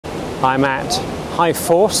I'm at High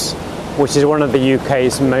Force, which is one of the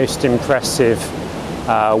UK's most impressive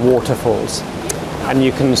waterfalls. And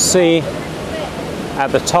you can see at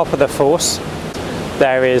the top of the force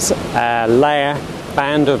there is a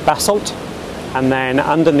band of basalt, and then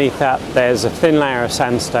underneath that there's a thin layer of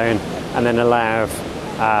sandstone and then a layer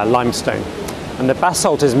of limestone. And the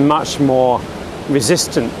basalt is much more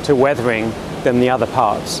resistant to weathering than the other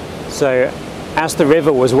parts. So as the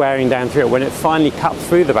river was wearing down through it, when it finally cut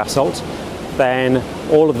through the basalt, then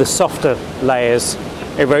all of the softer layers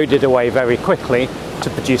eroded away very quickly to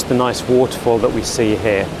produce the nice waterfall that we see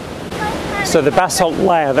here. So the basalt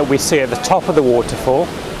layer that we see at the top of the waterfall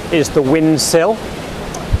is the Whin Sill,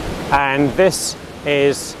 and this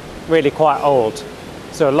is really quite old.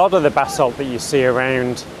 So a lot of the basalt that you see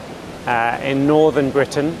around in northern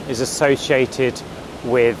Britain is associated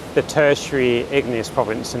with the tertiary igneous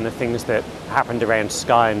province and the things that happened around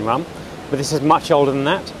Skye and Rum. But this is much older than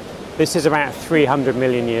that. This is about 300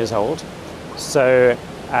 million years old. So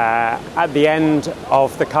at the end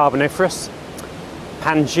of the Carboniferous,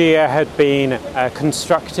 Pangaea had been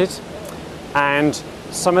constructed, and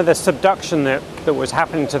some of the subduction that was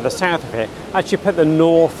happening to the south of here actually put the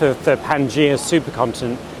north of the Pangaea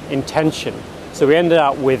supercontinent in tension. So we ended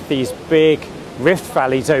up with these big rift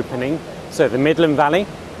valleys opening, so the Midland Valley,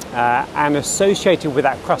 and associated with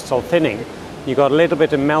that crustal thinning, you got a little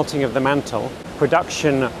bit of melting of the mantle,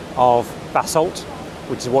 production of basalt,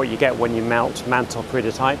 which is what you get when you melt mantle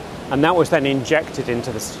peridotite, and that was then injected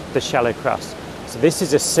into the shallow crust. So this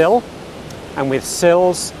is a sill, and with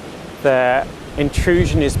sills the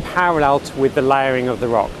intrusion is parallel with the layering of the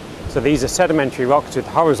rock. So these are sedimentary rocks with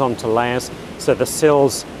horizontal layers, so the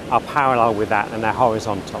sills are parallel with that and they're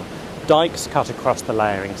horizontal. Dykes cut across the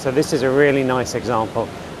layering. So this is a really nice example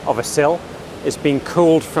of a sill. It's been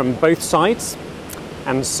cooled from both sides,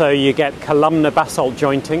 and so you get columnar basalt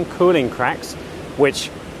jointing, cooling cracks, which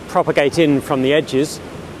propagate in from the edges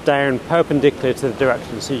down perpendicular to the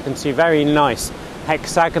direction. So you can see very nice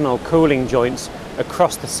hexagonal cooling joints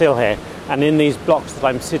across the sill here, and in these blocks that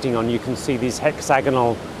I'm sitting on you can see these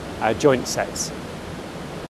hexagonal joint sets.